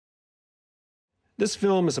This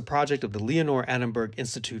film is a project of the Leonore Annenberg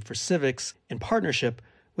Institute for Civics in partnership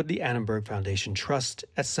with the Annenberg Foundation Trust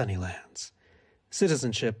at Sunnylands.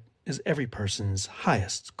 Citizenship is every person's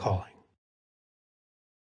highest calling.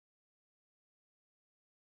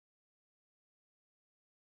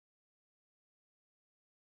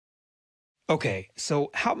 Okay,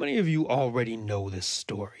 so how many of you already know this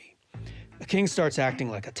story? A king starts acting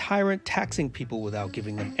like a tyrant, taxing people without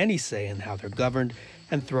giving them any say in how they're governed,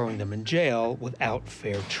 and throwing them in jail without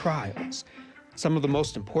fair trials. Some of the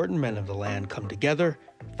most important men of the land come together,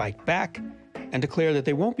 fight back, and declare that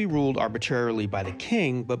they won't be ruled arbitrarily by the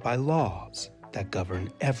king, but by laws that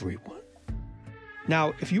govern everyone.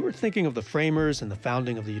 Now, if you were thinking of the framers and the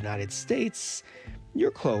founding of the United States,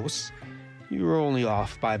 you're close. You were only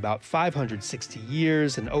off by about 560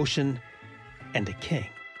 years, an ocean, and a king.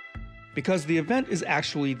 Because the event is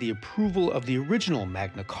actually the approval of the original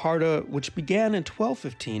Magna Carta, which began in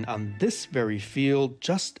 1215 on this very field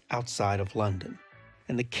just outside of London.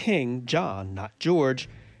 And the king, John, not George,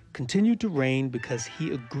 continued to reign because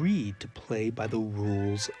he agreed to play by the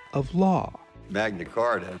rules of law. Magna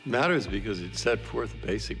Carta matters because it set forth a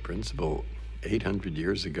basic principle 800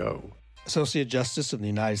 years ago. Associate Justice of the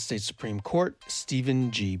United States Supreme Court,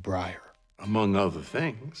 Stephen G. Breyer. Among other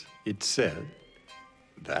things, it said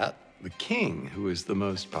that the king, who is the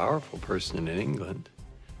most powerful person in England,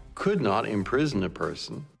 could not imprison a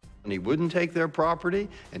person, and he wouldn't take their property,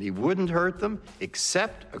 and he wouldn't hurt them,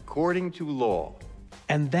 except according to law.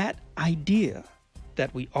 And that idea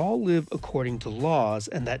that we all live according to laws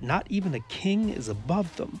and that not even a king is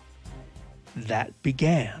above them, that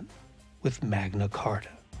began with Magna Carta.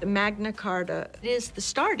 The Magna Carta is the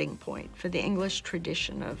starting point for the English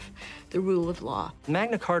tradition of the rule of law.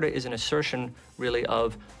 Magna Carta is an assertion, really,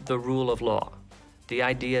 of the rule of law. The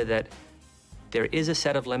idea that there is a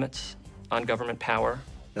set of limits on government power.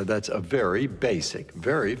 Now, that's a very basic,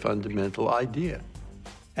 very fundamental idea.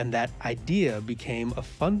 And that idea became a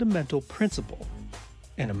fundamental principle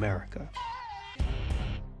in America.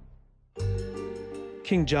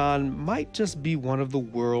 King John might just be one of the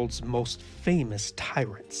world's most famous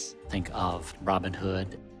tyrants. Think of Robin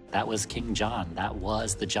Hood. That was King John. That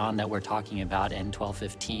was the John that we're talking about in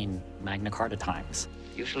 1215 Magna Carta times.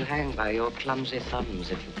 You shall hang by your clumsy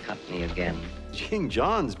thumbs if you cut me again. King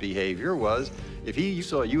John's behavior was, if he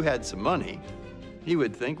saw you had some money, he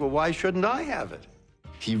would think, well, why shouldn't I have it?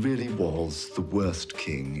 He really was the worst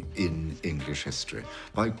king in English history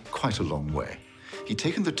by quite a long way. He'd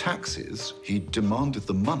taken the taxes, he'd demanded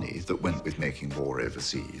the money that went with making war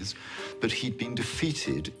overseas, but he'd been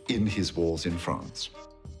defeated in his wars in France.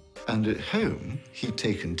 And at home, he'd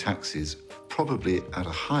taken taxes probably at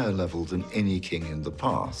a higher level than any king in the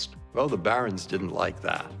past. Well, the barons didn't like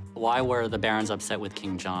that. Why were the barons upset with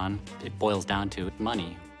King John? It boils down to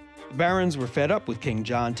money. The barons were fed up with King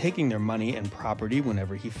John taking their money and property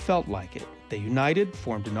whenever he felt like it. They united,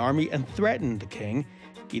 formed an army, and threatened the king.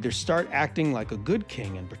 Either start acting like a good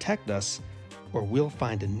king and protect us, or we'll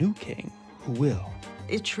find a new king who will.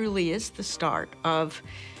 It truly is the start of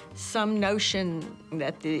some notion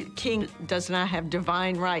that the king does not have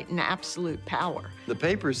divine right and absolute power. The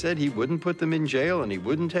paper said he wouldn't put them in jail, and he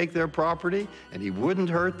wouldn't take their property, and he wouldn't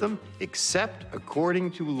hurt them, except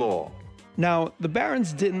according to law. Now, the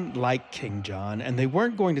barons didn't like King John, and they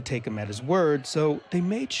weren't going to take him at his word, so they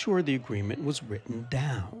made sure the agreement was written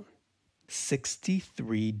down.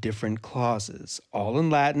 63 different clauses, all in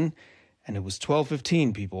Latin, and it was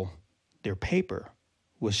 1215, people. Their paper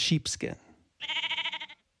was sheepskin.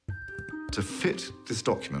 To fit this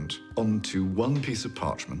document onto one piece of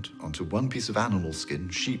parchment, onto one piece of animal skin,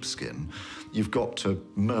 sheepskin, you've got to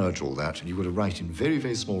merge all that, and you've got to write in very,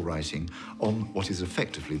 very small writing on what is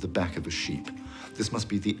effectively the back of a sheep. This must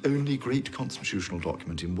be the only great constitutional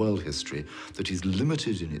document in world history that is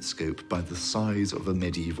limited in its scope by the size of a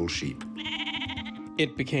medieval sheep.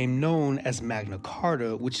 It became known as Magna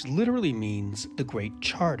Carta, which literally means the Great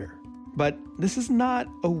Charter. But this is not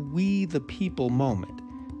a we the people moment.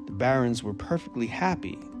 The barons were perfectly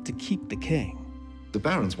happy to keep the king. The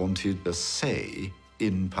barons wanted a say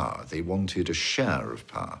in power. They wanted a share of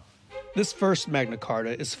power. This first Magna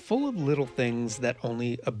Carta is full of little things that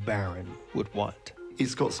only a baron would want.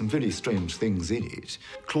 It's got some very strange things in it.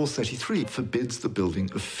 Clause 33 forbids the building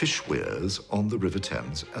of fish weirs on the River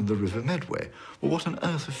Thames and the River Medway. Well, what on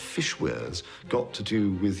earth have fish weirs got to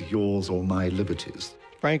do with yours or my liberties?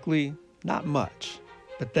 Frankly, not much.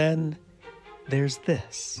 But then there's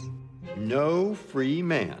this. No free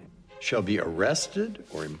man shall be arrested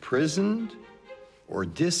or imprisoned or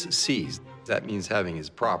disseized. That means having his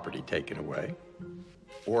property taken away,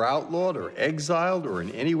 or outlawed or exiled or in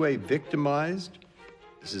any way victimized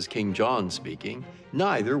This is King John speaking.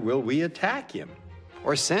 Neither will we attack him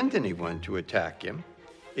or send anyone to attack him,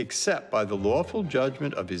 except by the lawful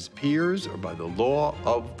judgment of his peers or by the law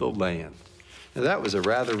of the land. Now, that was a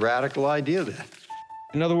rather radical idea then.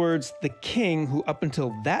 In other words, the king, who up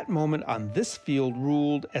until that moment on this field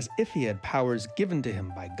ruled as if he had powers given to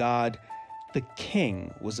him by God, the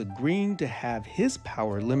king was agreeing to have his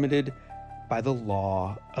power limited by the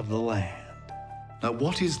law of the land. Now,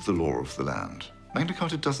 what is the law of the land? Magna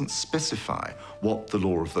Carta doesn't specify what the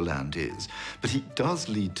law of the land is, but it does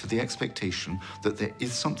lead to the expectation that there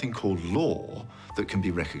is something called law that can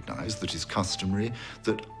be recognized, that is customary,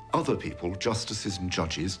 that other people, justices and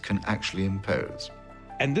judges, can actually impose.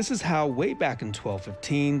 And this is how, way back in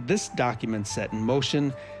 1215, this document set in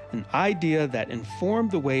motion an idea that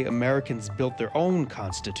informed the way Americans built their own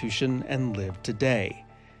constitution and live today.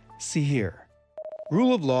 See here.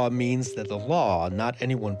 Rule of law means that the law, not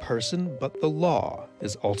any one person, but the law,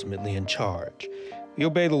 is ultimately in charge. We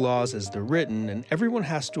obey the laws as they're written, and everyone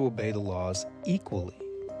has to obey the laws equally.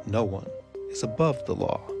 No one is above the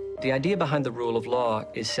law. The idea behind the rule of law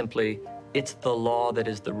is simply, it's the law that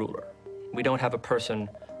is the ruler. We don't have a person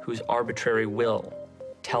whose arbitrary will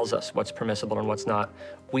tells us what's permissible and what's not.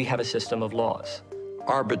 We have a system of laws.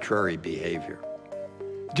 Arbitrary behavior.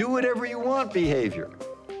 Do whatever you want behavior.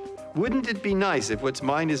 Wouldn't it be nice if what's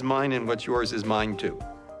mine is mine and what's yours is mine too?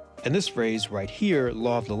 And this phrase right here,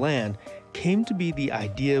 law of the land, came to be the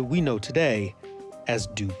idea we know today as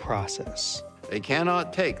due process. They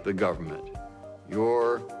cannot take the government,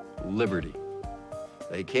 your liberty.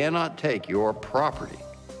 They cannot take your property,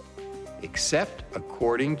 except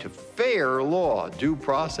according to fair law. Due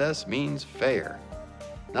process means fair.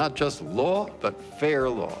 Not just law, but fair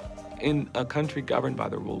law. In a country governed by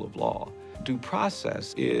the rule of law, due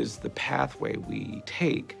process is the pathway we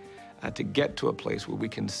take to get to a place where we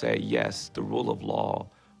can say, yes, the rule of law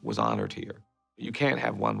was honored here. You can't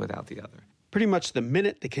have one without the other. Pretty much the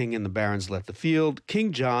minute the king and the barons left the field,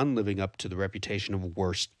 King John, living up to the reputation of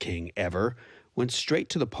worst king ever, went straight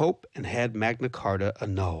to the Pope and had Magna Carta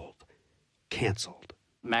annulled, canceled.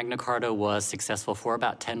 Magna Carta was successful for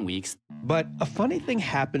about 10 weeks. But a funny thing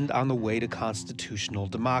happened on the way to constitutional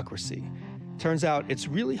democracy. Turns out it's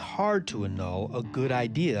really hard to annul a good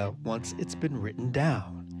idea once it's been written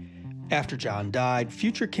down. After John died,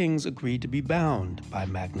 future kings agreed to be bound by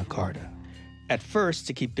Magna Carta. At first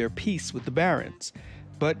to keep their peace with the barons,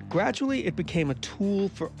 but gradually it became a tool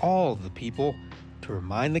for all of the people to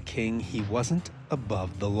remind the king he wasn't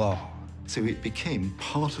above the law. So it became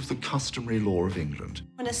part of the customary law of England.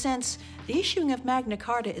 In a sense, the issuing of Magna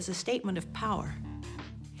Carta is a statement of power.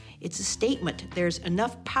 It's a statement there's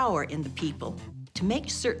enough power in the people to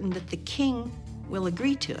make certain that the king will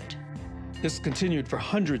agree to it. This continued for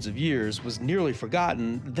hundreds of years, was nearly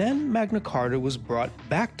forgotten. Then Magna Carta was brought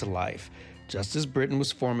back to life, just as Britain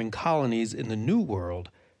was forming colonies in the New World,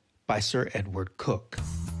 by Sir Edward Coke.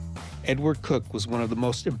 Edward Coke was one of the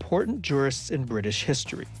most important jurists in British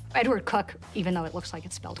history. Edward Coke, even though it looks like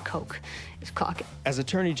it's spelled Coke, is Cook. As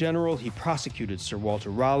Attorney General, he prosecuted Sir Walter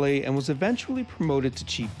Raleigh and was eventually promoted to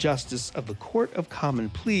Chief Justice of the Court of Common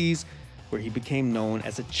Pleas, where he became known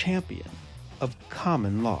as a champion of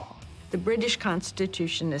common law. The British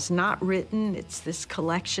Constitution is not written. It's this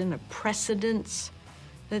collection of precedents,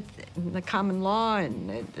 that the common law and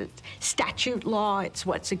the statute law. It's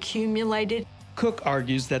what's accumulated. Coke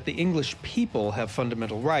argues that the English people have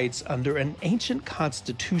fundamental rights under an ancient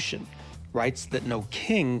constitution, rights that no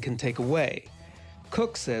king can take away.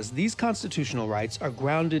 Coke says these constitutional rights are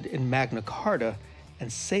grounded in Magna Carta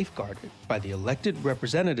and safeguarded by the elected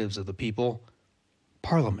representatives of the people,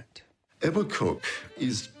 Parliament. Edward Coke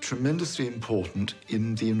is tremendously important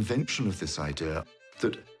in the invention of this idea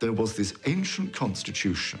that there was this ancient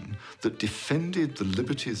constitution that defended the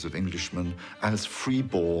liberties of Englishmen as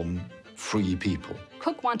free-born, free people.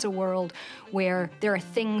 Coke wants a world where there are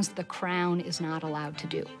things the crown is not allowed to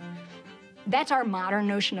do. That's our modern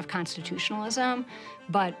notion of constitutionalism,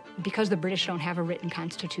 but because the British don't have a written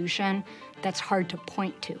constitution, that's hard to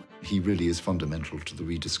point to. He really is fundamental to the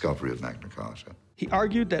rediscovery of Magna Carta. He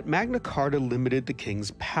argued that Magna Carta limited the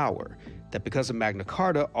king's power, that because of Magna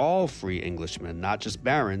Carta, all free Englishmen, not just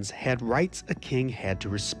barons, had rights a king had to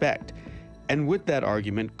respect. And with that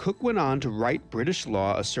argument, Coke went on to write British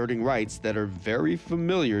law asserting rights that are very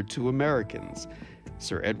familiar to Americans.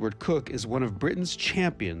 Sir Edward Coke is one of Britain's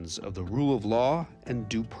champions of the rule of law and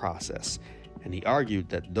due process, and he argued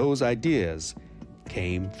that those ideas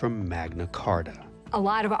came from Magna Carta. A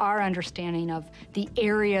lot of our understanding of the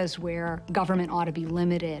areas where government ought to be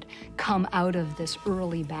limited come out of this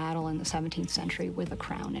early battle in the 17th century with the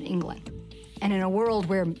crown in England. And in a world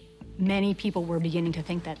where many people were beginning to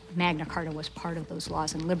think that Magna Carta was part of those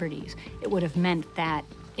laws and liberties, it would have meant that,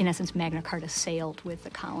 in essence, Magna Carta sailed with the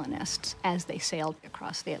colonists as they sailed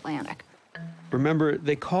across the Atlantic. Remember,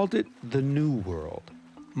 they called it the New World.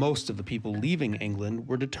 Most of the people leaving England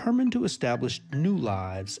were determined to establish new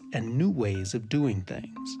lives and new ways of doing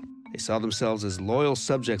things. They saw themselves as loyal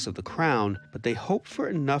subjects of the crown, but they hoped for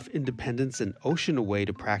enough independence and ocean away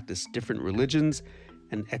to practice different religions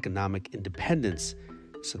and economic independence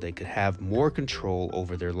so they could have more control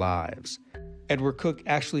over their lives. Edward Cook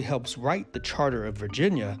actually helps write the Charter of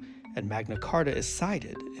Virginia, and Magna Carta is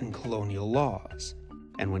cited in colonial laws.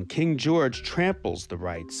 And when King George tramples the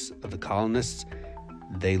rights of the colonists,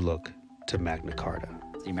 they look to Magna Carta.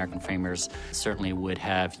 The American framers certainly would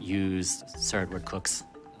have used Sir Edward Cook's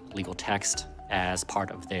legal text as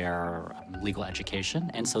part of their legal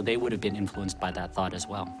education, and so they would have been influenced by that thought as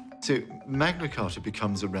well. So Magna Carta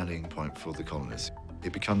becomes a rallying point for the colonists.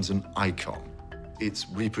 It becomes an icon. It's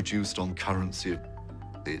reproduced on currency.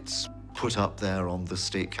 It's put up there on the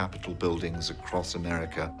state capitol buildings across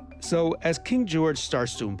America. So as King George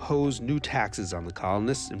starts to impose new taxes on the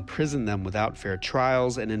colonists, imprison them without fair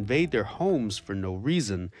trials, and invade their homes for no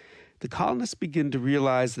reason, the colonists begin to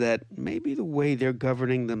realize that maybe the way they're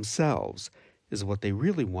governing themselves is what they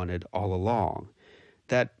really wanted all along,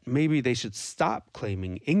 that maybe they should stop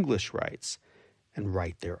claiming English rights and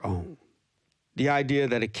write their own. The idea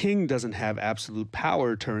that a king doesn't have absolute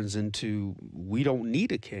power turns into, we don't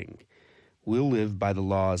need a king. We'll live by the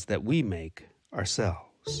laws that we make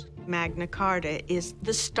ourselves. Magna Carta is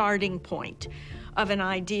the starting point of an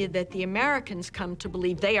idea that the Americans come to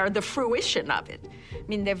believe they are the fruition of it. I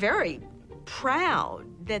mean, they're very proud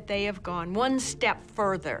that they have gone one step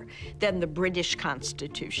further than the British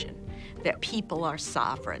Constitution, that people are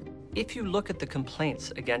sovereign. If you look at the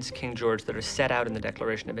complaints against King George that are set out in the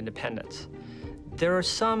Declaration of Independence, there are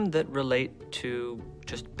some that relate to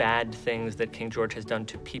just bad things that King George has done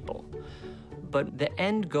to people. But the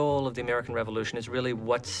end goal of the American Revolution is really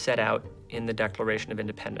what's set out in the Declaration of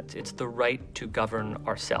Independence. It's the right to govern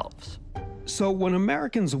ourselves. So when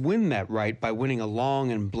Americans win that right by winning a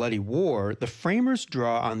long and bloody war, the framers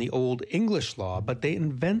draw on the old English law, but they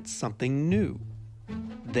invent something new.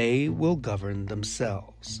 They will govern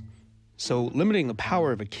themselves. So limiting the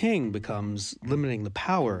power of a king becomes limiting the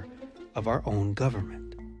power of our own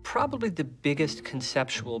government. Probably the biggest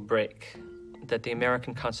conceptual break that the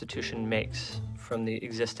American Constitution makes from the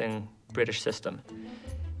existing British system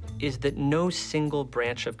is that no single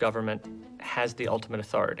branch of government has the ultimate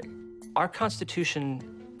authority. Our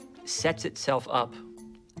Constitution sets itself up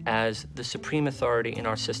as the supreme authority in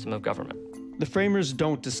our system of government. The framers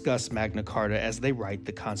don't discuss Magna Carta as they write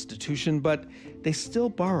the Constitution, but they still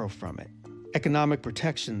borrow from it. Economic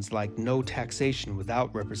protections like no taxation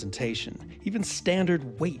without representation, even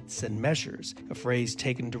standard weights and measures, a phrase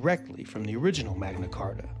taken directly from the original Magna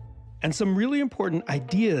Carta. And some really important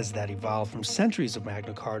ideas that evolve from centuries of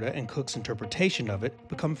Magna Carta and Cook's interpretation of it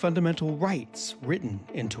become fundamental rights written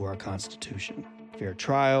into our Constitution. Fair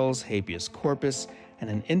trials, habeas corpus, and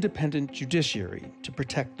an independent judiciary to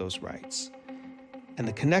protect those rights. And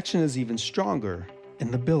the connection is even stronger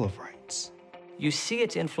in the Bill of Rights. You see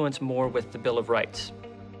its influence more with the Bill of Rights,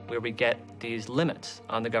 where we get these limits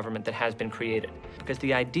on the government that has been created. Because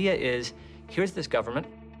the idea is, here's this government,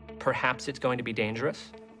 perhaps it's going to be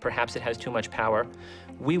dangerous, perhaps it has too much power.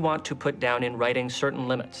 We want to put down in writing certain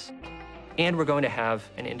limits, and we're going to have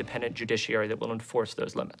an independent judiciary that will enforce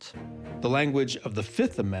those limits. The language of the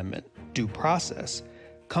Fifth Amendment, due process,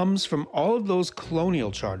 comes from all of those colonial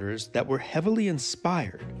charters that were heavily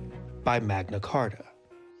inspired by Magna Carta.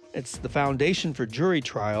 It's the foundation for jury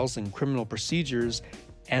trials and criminal procedures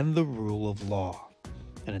and the rule of law.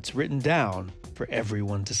 And it's written down for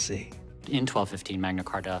everyone to see. In 1215, Magna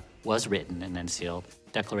Carta was written and then sealed.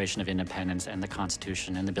 Declaration of Independence and the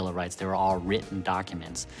Constitution and the Bill of Rights, they were all written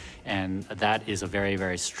documents. And that is a very,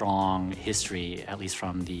 very strong history, at least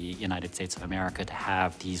from the United States of America, to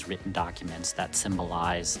have these written documents that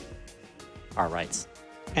symbolize our rights.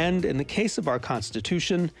 And in the case of our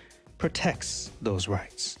Constitution, protects those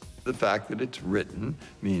rights. The fact that it's written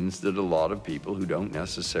means that a lot of people who don't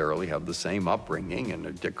necessarily have the same upbringing and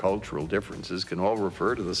their cultural differences can all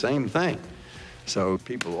refer to the same thing. So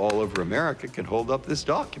people all over America can hold up this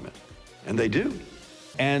document, and they do.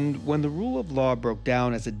 And when the rule of law broke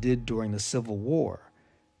down as it did during the Civil War,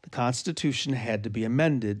 the Constitution had to be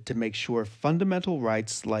amended to make sure fundamental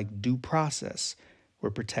rights like due process were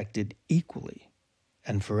protected equally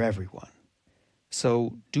and for everyone.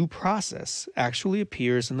 So due process actually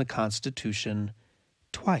appears in the Constitution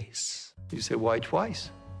twice. You say, why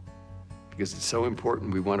twice? Because it's so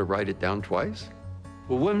important we want to write it down twice?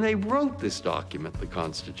 Well, when they wrote this document, the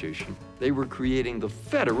Constitution, they were creating the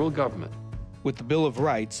federal government. With the Bill of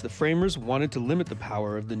Rights, the framers wanted to limit the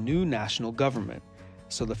power of the new national government,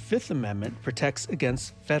 so the Fifth Amendment protects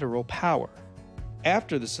against federal power.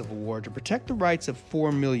 After the Civil War, to protect the rights of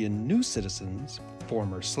 4 million new citizens,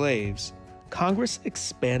 former slaves, Congress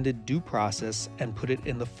expanded due process and put it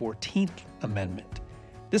in the 14th Amendment,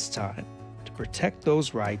 this time to protect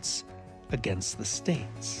those rights against the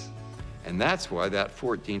states. And that's why that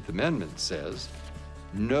 14th Amendment says,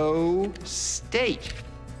 no state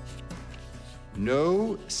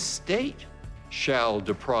shall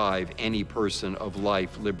deprive any person of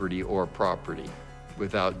life, liberty, or property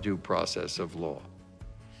without due process of law.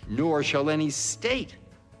 Nor shall any state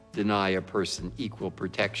deny a person equal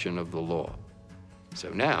protection of the law.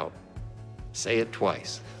 So now, say it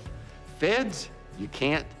twice. Feds, you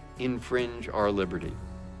can't infringe our liberty.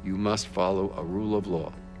 You must follow a rule of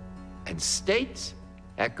law. And states,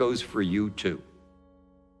 that goes for you too.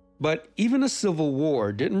 But even a civil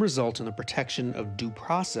war didn't result in the protection of due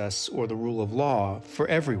process or the rule of law for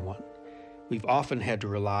everyone. We've often had to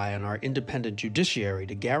rely on our independent judiciary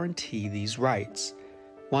to guarantee these rights.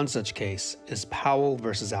 One such case is Powell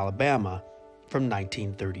versus Alabama from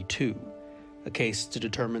 1932, a case to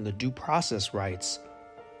determine the due process rights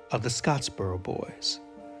of the Scottsboro Boys.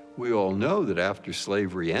 We all know that after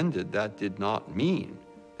slavery ended, that did not mean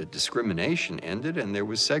that discrimination ended and there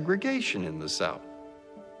was segregation in the South.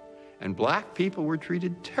 And black people were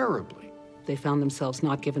treated terribly. They found themselves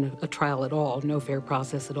not given a trial at all, no fair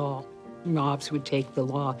process at all. Mobs would take the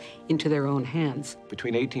law into their own hands.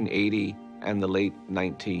 Between 1880 and the late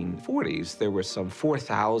 1940s, there were some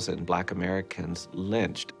 4,000 black Americans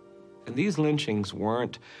lynched. And these lynchings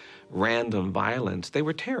weren't random violence, they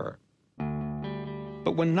were terror.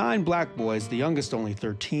 But when 9 black boys, the youngest only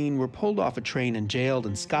 13, were pulled off a train and jailed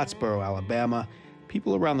in Scottsboro, Alabama,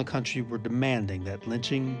 people around the country were demanding that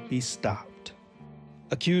lynching be stopped.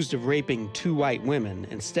 Accused of raping 2 white women,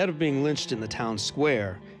 instead of being lynched in the town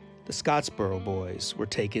square, the Scottsboro Boys were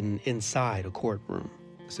taken inside a courtroom.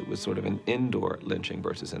 It was sort of an indoor lynching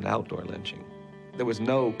versus an outdoor lynching. There was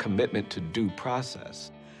no commitment to due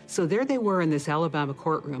process. So there they were in this Alabama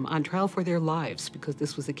courtroom on trial for their lives because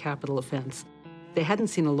this was a capital offense. They hadn't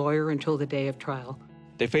seen a lawyer until the day of trial.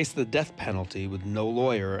 They faced the death penalty with no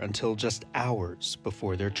lawyer until just hours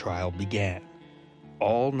before their trial began.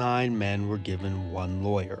 All 9 men were given 1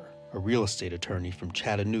 lawyer, a real estate attorney from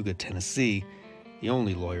Chattanooga, Tennessee, the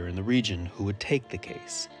only lawyer in the region who would take the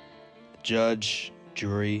case. The judge,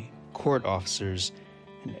 jury, court officers,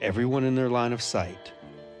 and everyone in their line of sight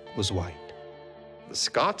was white. The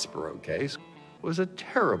Scottsboro case was a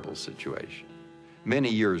terrible situation.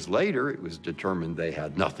 Many years later, it was determined they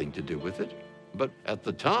had nothing to do with it. But at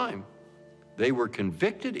the time, they were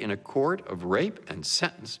convicted in a court of rape and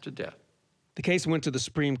sentenced to death. The case went to the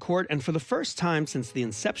Supreme Court, and for the first time since the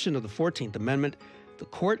inception of the 14th Amendment, the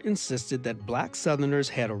court insisted that black Southerners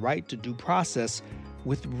had a right to due process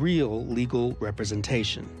with real legal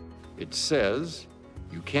representation. It says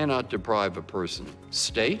you cannot deprive a person,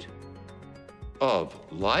 state, of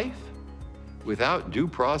life without due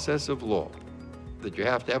process of law, that you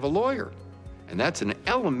have to have a lawyer. And that's an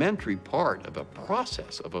elementary part of a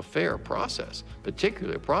process, of a fair process,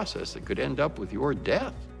 particularly a process that could end up with your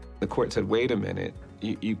death. The court said, wait a minute,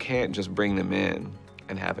 you can't just bring them in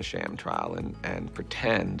and have a sham trial and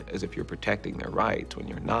pretend as if you're protecting their rights when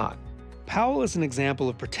you're not. Powell is an example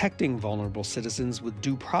of protecting vulnerable citizens with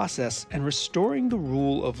due process and restoring the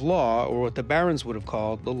rule of law, or what the barons would have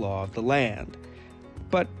called the law of the land.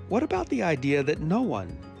 But what about the idea that no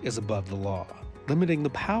one is above the law, limiting the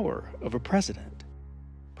power of a president?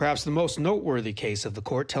 Perhaps the most noteworthy case of the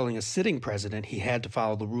court telling a sitting president he had to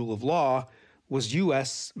follow the rule of law was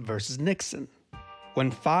U.S. versus Nixon.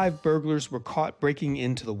 When 5 burglars were caught breaking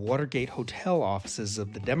into the Watergate hotel offices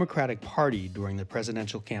of the Democratic Party during the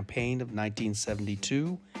presidential campaign of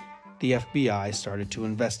 1972, the FBI started to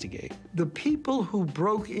investigate. The people who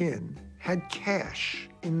broke in had cash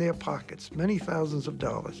in their pockets, many thousands of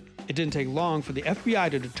dollars. It didn't take long for the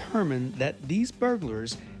FBI to determine that these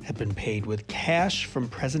burglars had been paid with cash from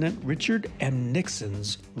President Richard M.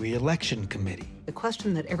 Nixon's re-election committee. The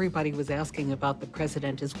question that everybody was asking about the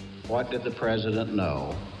president is, what did the president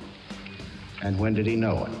know, and when did he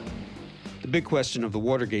know it? The big question of the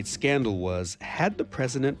Watergate scandal was, had the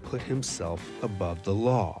president put himself above the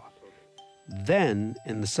law? Then,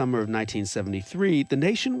 in the summer of 1973, the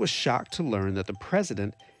nation was shocked to learn that the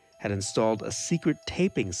president had installed a secret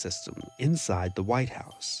taping system inside the White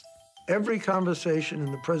House. Every conversation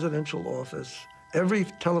in the presidential office, every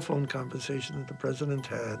telephone conversation that the president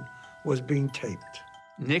had was being taped.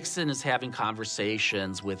 Nixon is having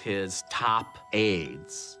conversations with his top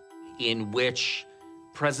aides in which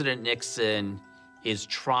President Nixon is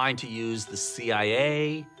trying to use the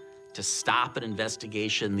CIA to stop an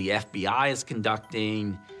investigation the FBI is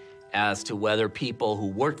conducting as to whether people who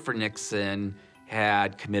worked for Nixon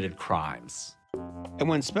had committed crimes. And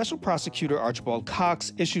when Special Prosecutor Archibald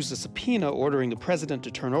Cox issues a subpoena ordering the president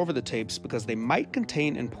to turn over the tapes because they might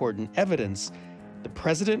contain important evidence, the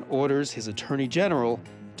president orders his attorney general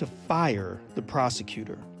to fire the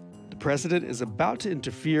prosecutor. The president is about to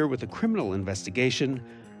interfere with a criminal investigation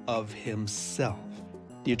of himself.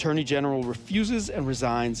 The attorney general refuses and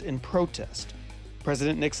resigns in protest.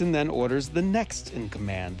 President Nixon then orders the next in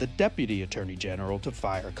command, the deputy attorney general, to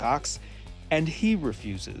fire Cox, and he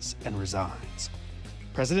refuses and resigns.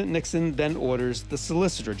 President Nixon then orders the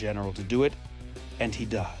Solicitor General to do it, and he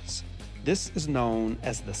does. This is known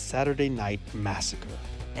as the Saturday Night Massacre.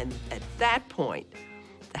 And at that point,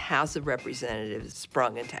 the House of Representatives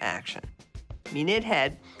sprung into action. I mean, it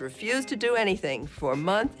had refused to do anything for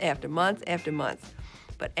month after month after month.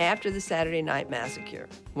 But after the Saturday Night Massacre,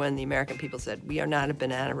 when the American people said, we are not a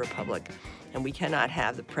banana republic and we cannot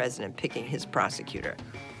have the president picking his prosecutor,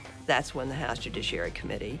 that's when the House Judiciary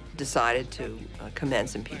Committee decided to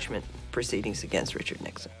commence impeachment proceedings against Richard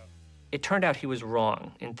Nixon. It turned out he was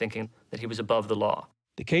wrong in thinking that he was above the law.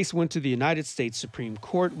 The case went to the United States Supreme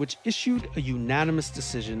Court, which issued a unanimous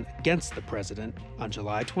decision against the president on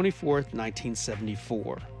July 24,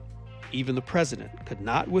 1974. Even the president could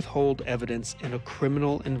not withhold evidence in a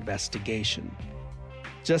criminal investigation.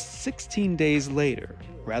 Just 16 days later,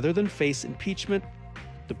 rather than face impeachment,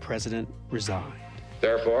 the president resigned.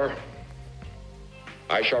 Therefore,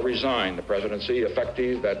 I shall resign the presidency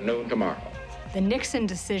effective at noon tomorrow. The Nixon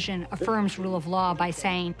decision affirms rule of law by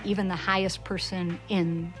saying even the highest person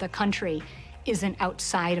in the country isn't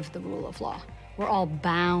outside of the rule of law. We're all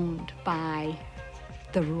bound by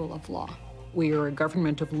the rule of law. We are a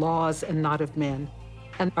government of laws and not of men.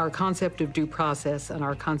 And our concept of due process and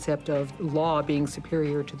our concept of law being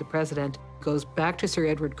superior to the president goes back to Sir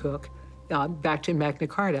Edward Coke, back to Magna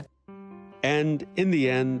Carta. And in the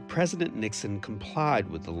end, President Nixon complied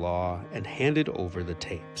with the law and handed over the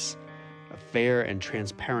tapes. A fair and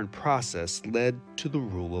transparent process led to the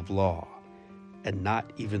rule of law, and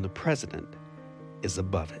not even the president is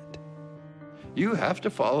above it. You have to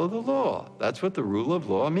follow the law. That's what the rule of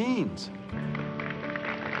law means.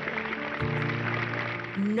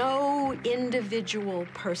 No individual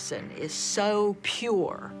person is so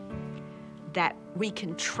pure that we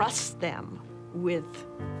can trust them with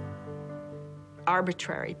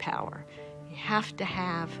arbitrary power. You have to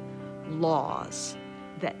have laws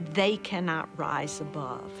that they cannot rise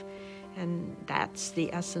above. And that's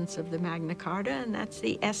the essence of the Magna Carta, and that's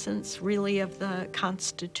the essence, really, of the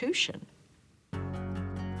Constitution.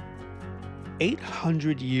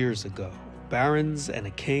 800 years ago, barons and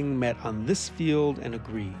a king met on this field and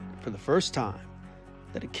agreed, for the first time,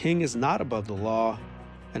 that a king is not above the law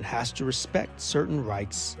and has to respect certain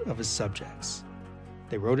rights of his subjects.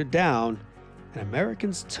 They wrote it down, and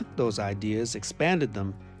Americans took those ideas, expanded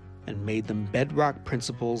them, and made them bedrock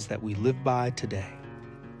principles that we live by today.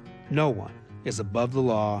 No one is above the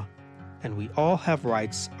law, and we all have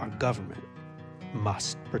rights our government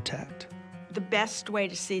must protect. The best way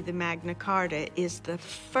to see the Magna Carta is the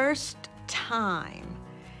first time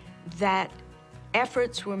that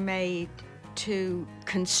efforts were made to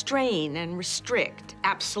constrain and restrict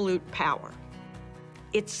absolute power.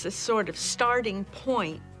 It's a sort of starting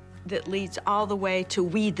point that leads all the way to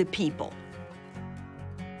we the people.